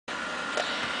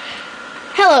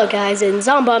Hello guys, and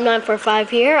Zombomb945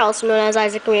 here, also known as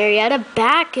Isaac Marietta,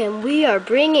 back, and we are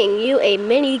bringing you a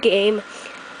mini game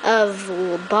of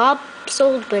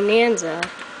Bobsled Bonanza.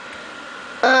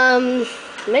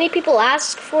 Many people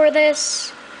asked for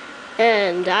this,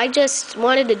 and I just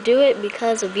wanted to do it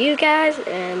because of you guys,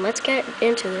 and let's get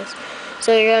into this.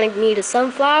 So you're going to need a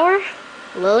sunflower,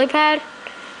 a lily pad.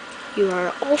 You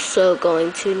are also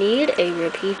going to need a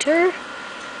repeater,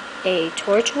 a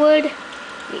torchwood,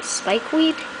 a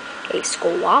spikeweed, a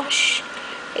squash,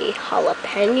 a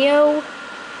jalapeno,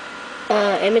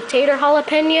 imitator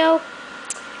jalapeno.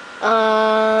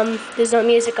 There's no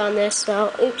music on this,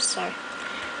 so oops, sorry.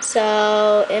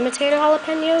 So imitator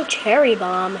jalapeno, cherry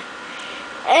bomb,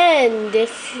 and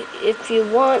if you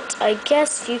want, I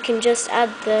guess you can just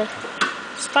add the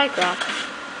spike rock.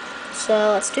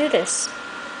 So let's do this.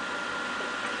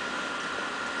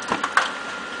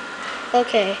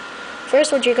 Okay.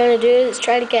 First, what you're going to do is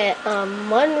try to get 2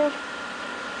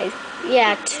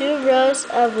 rows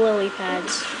of lily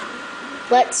pads.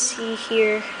 Let's see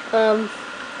here. 2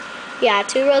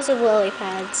 rows of lily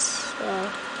pads.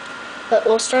 But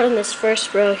we'll start on this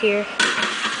first row here.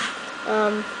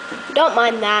 Don't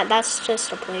mind that. That's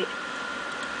just a plate.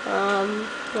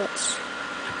 Let's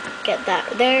get that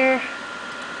there.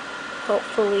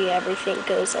 Hopefully everything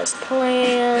goes as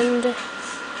planned.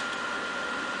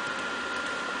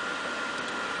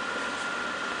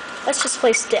 Let's just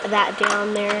place that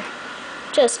down there,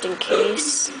 just in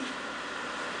case.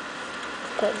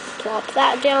 Plop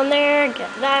that down there,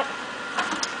 get that.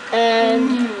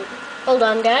 And, hold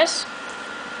on guys.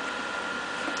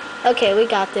 Okay, we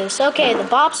got this. Okay, the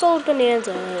Bobsled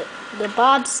Bonanza, the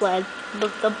bobsled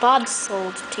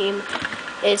team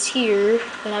is here,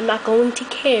 but I'm not going to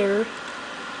care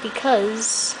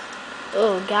because,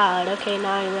 oh god, okay,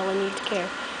 now I really need to care.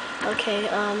 Okay,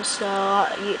 so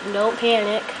don't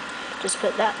panic. Just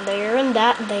put that there and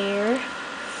that there.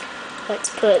 Let's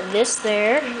put this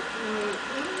there.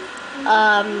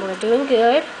 We're doing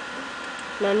good.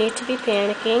 No need to be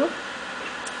panicking.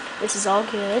 This is all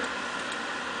good.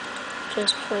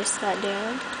 Just place that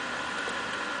down.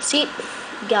 See?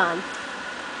 Gone.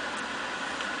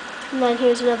 And then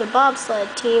here's another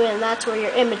bobsled team, and that's where your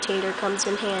imitator comes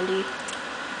in handy.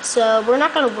 So we're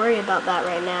not going to worry about that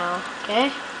right now,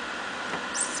 okay?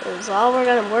 So that's all we're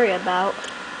going to worry about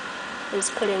is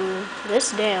putting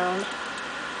this down,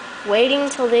 waiting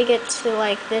till they get to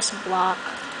like this block,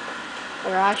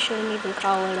 or I shouldn't even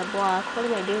call it a block. What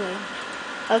am I doing?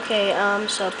 Okay,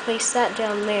 so place that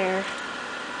down there.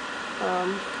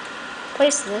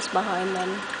 Place this behind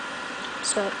them.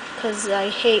 So, because I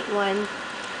hate when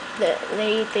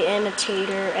they eat the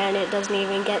imitator and it doesn't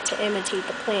even get to imitate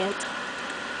the plant.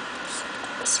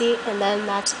 See, and then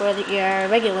that's where your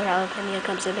regular jalapeno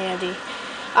comes in handy.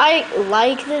 I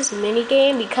like this mini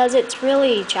game because it's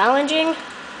really challenging,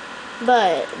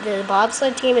 but the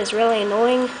bobsled team is really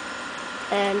annoying,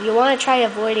 and you want to try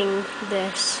avoiding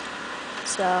this.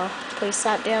 So place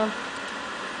that down,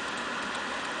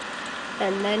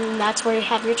 and then that's where you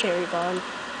have your cherry bomb.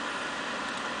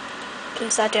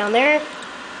 Place that down there.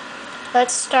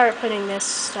 Let's start putting this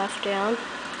stuff down.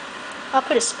 I'll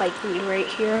put a spikeweed right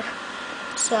here.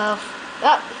 So,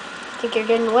 I think you're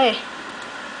getting away.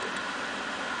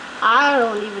 I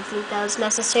don't even think that was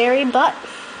necessary, but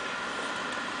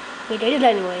we did it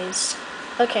anyways.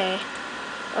 Okay.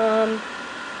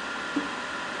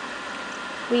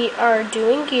 We are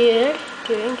doing good.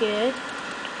 Doing good.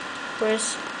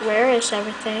 Where is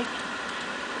everything?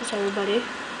 Where's everybody?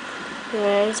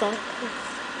 Where is that?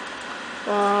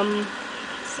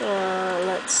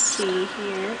 Let's see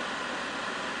here.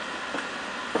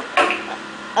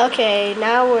 Okay,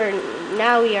 now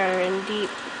we are in deep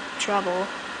trouble.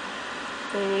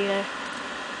 We need a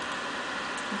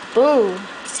boom.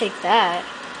 Let's take that.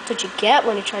 That's what you get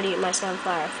when you try to eat my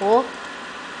sunflower. Fool.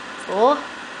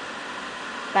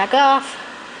 Back off.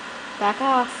 Back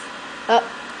off. Oh,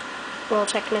 little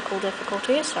technical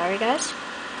difficulties. Sorry, guys.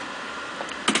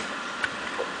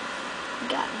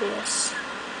 Got this.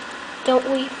 Don't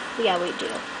we? Yeah, we do.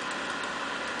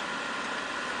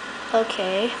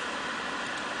 Okay.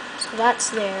 So that's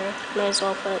there. Might as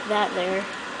well put that there.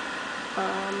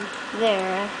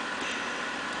 There.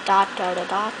 Dot.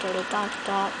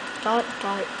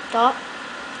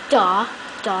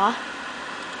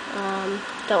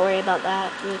 Don't worry about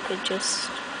that. We could just,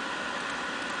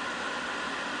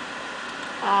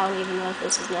 I don't even know if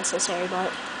this is necessary, but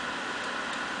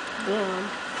boom.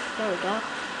 There we go.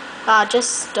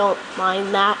 Just don't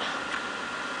mind that.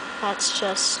 That's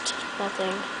just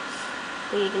nothing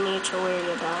we need to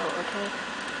worry about, okay?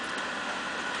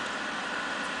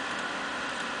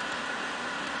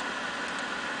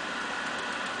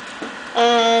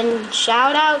 And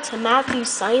shout out to Matthew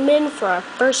Simon for our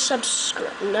first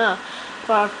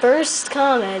for our first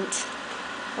comment.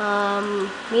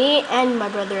 Me and my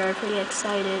brother are pretty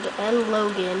excited, and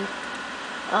Logan.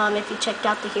 If you checked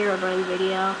out the Hero Burn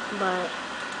video, but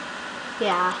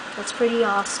yeah, that's pretty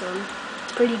awesome.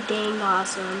 It's pretty dang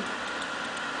awesome.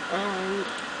 And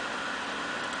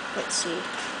let's see,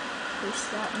 place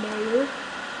that barrier.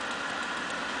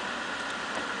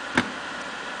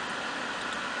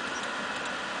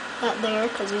 That there,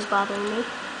 because he's bothering me.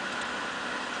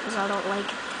 Because I don't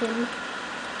like him.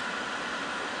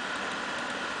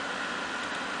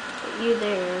 Put you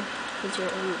there, because you're a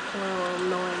little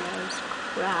annoying as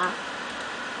crap.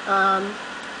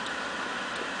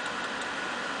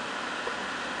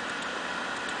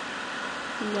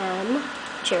 Then,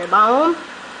 cherry bomb.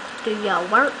 Do y'all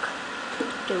work?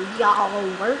 Do y'all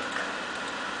work?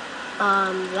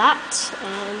 That,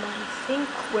 and I think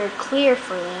we're clear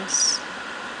for this.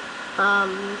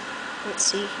 Let's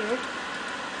see here.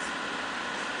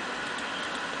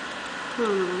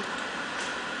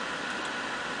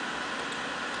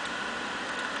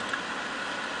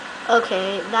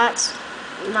 Okay, that's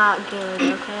not good,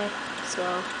 okay?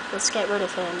 So, let's get rid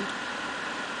of him.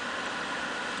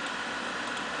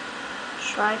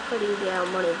 Try putting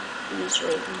down one of these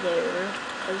right there,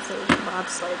 because there's a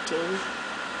bobsled team.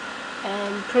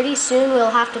 And pretty soon we'll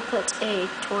have to put a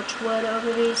torchwood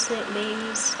over these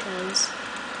babies, because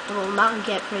it will not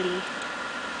get pretty.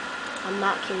 I'm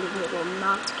not kidding, it will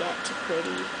not get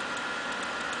pretty.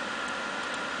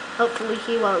 Hopefully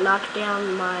he won't knock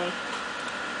down my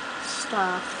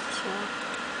stuff, so...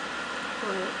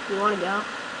 Wait, you wanna go?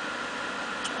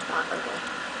 Okay.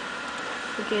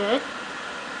 We're good.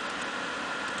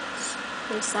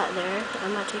 Place that there.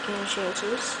 I'm not taking any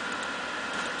chances.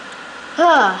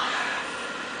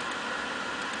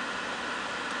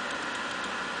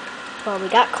 Well, we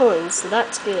got coins, so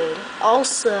that's good.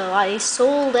 Also, I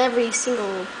sold every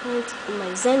single plant in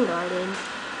my Zen garden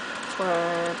for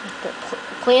the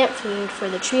plant food for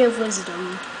the Tree of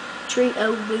Wisdom. Tree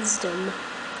of Wisdom.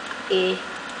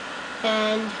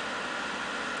 And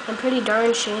I'm pretty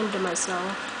darn ashamed of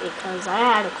myself because I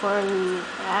had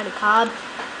a cob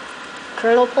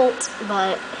kernel pult,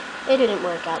 but it didn't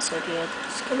work out so good.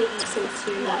 Just gonna eat some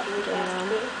cereal.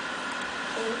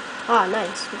 Ah,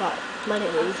 nice. We got money.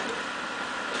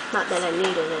 Not that I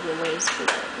need it anyways.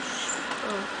 But,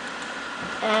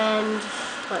 and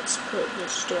let's put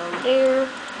this down there.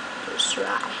 This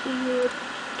right here.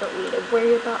 Don't need to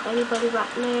worry about anybody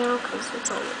right now because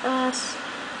it's only us.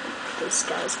 This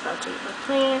guy's about to eat my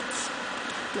plants.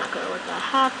 Not gonna let that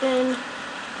happen.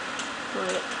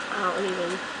 Wait, I don't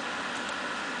even.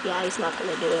 Yeah, he's not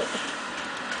gonna do it.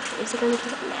 Is he gonna do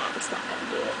it? Nah, he's not gonna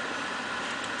do it.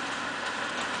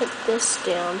 Put this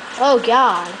down. Oh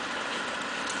God.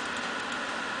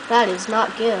 That is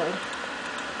not good.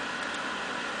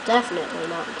 Definitely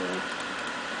not good.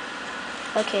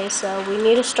 Okay, so we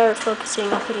need to start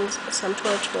focusing on putting some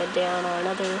torchwood down on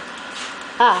other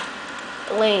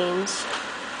lanes.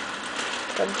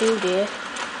 Got duty.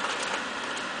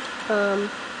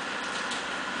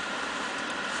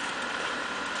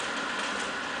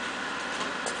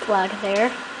 Flag there.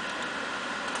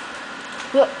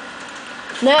 Whoa.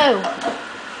 No.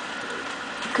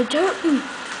 Good job.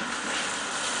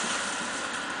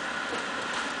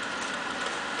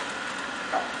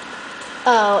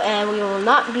 Oh, and we will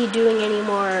not be doing any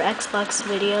more Xbox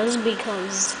videos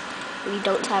because we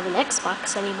don't have an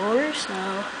Xbox anymore,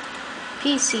 so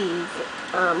PC.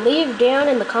 Leave down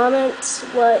in the comments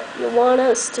what you want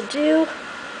us to do.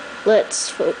 Let's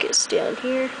focus down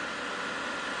here,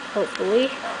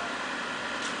 hopefully.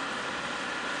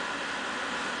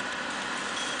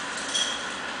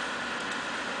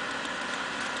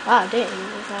 Ah, dang,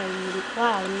 we got a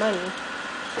lot of money.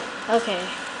 Okay.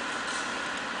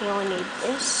 We only need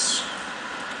this,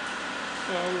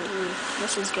 and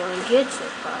this is going good so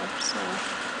far, so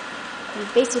we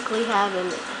basically have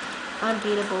an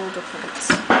unbeatable defense.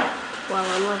 Well,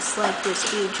 unless like this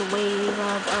huge wave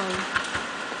of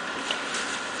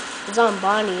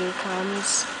Zombani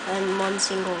comes in one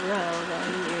single row,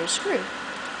 then you're screwed.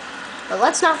 But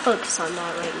let's not focus on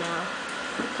that right now,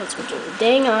 because we're doing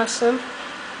dang awesome,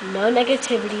 no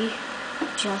negativity,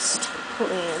 just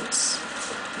plants.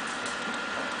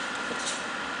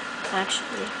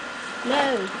 Actually,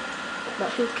 no,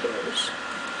 but who cares?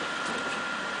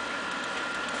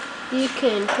 You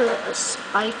can put a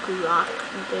spike rock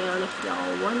down if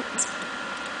y'all want.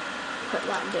 Put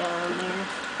that down there.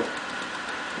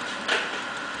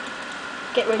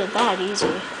 Get rid of that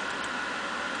easy.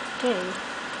 Dang.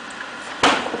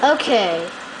 Okay,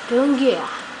 doing yeah.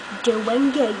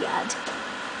 doing good.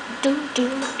 Do do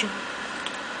do.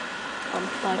 Bum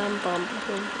bum bum.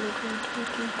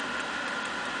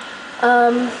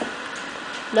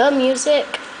 No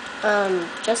music.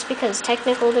 Just because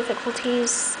technical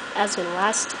difficulties, as in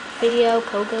last video,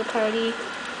 Pogo Party.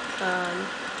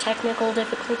 Technical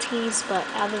difficulties, but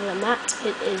other than that,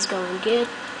 it is going good.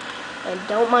 And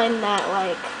don't mind that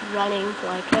like running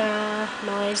like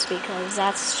noise, because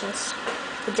that's just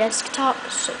the desktop,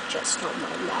 so just don't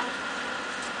mind that.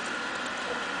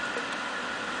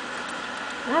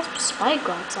 That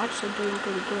Spyglass actually doing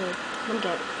pretty good. Let me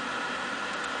get it.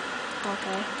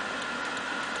 Okay.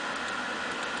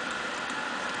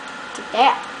 Take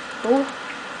that. Oh.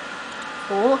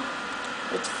 Oh.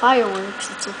 It's fireworks.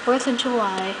 It's the 4th of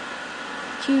July.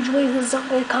 Huge waves of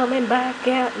zombie coming back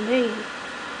at me.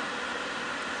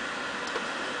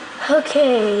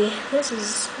 Okay, this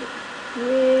is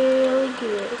really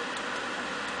good.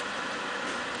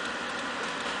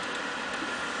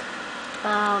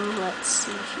 Let's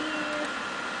see here.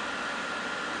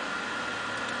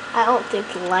 I don't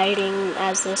think lighting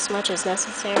as this much is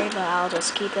necessary, but I'll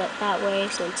just keep it that way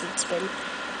since it's been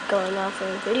going on for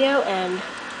a video. And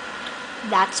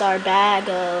that's our bag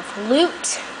of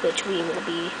loot, which we will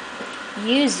be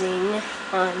using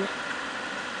on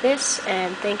this.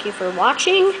 And thank you for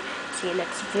watching. See you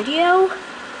next video,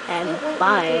 and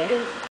bye.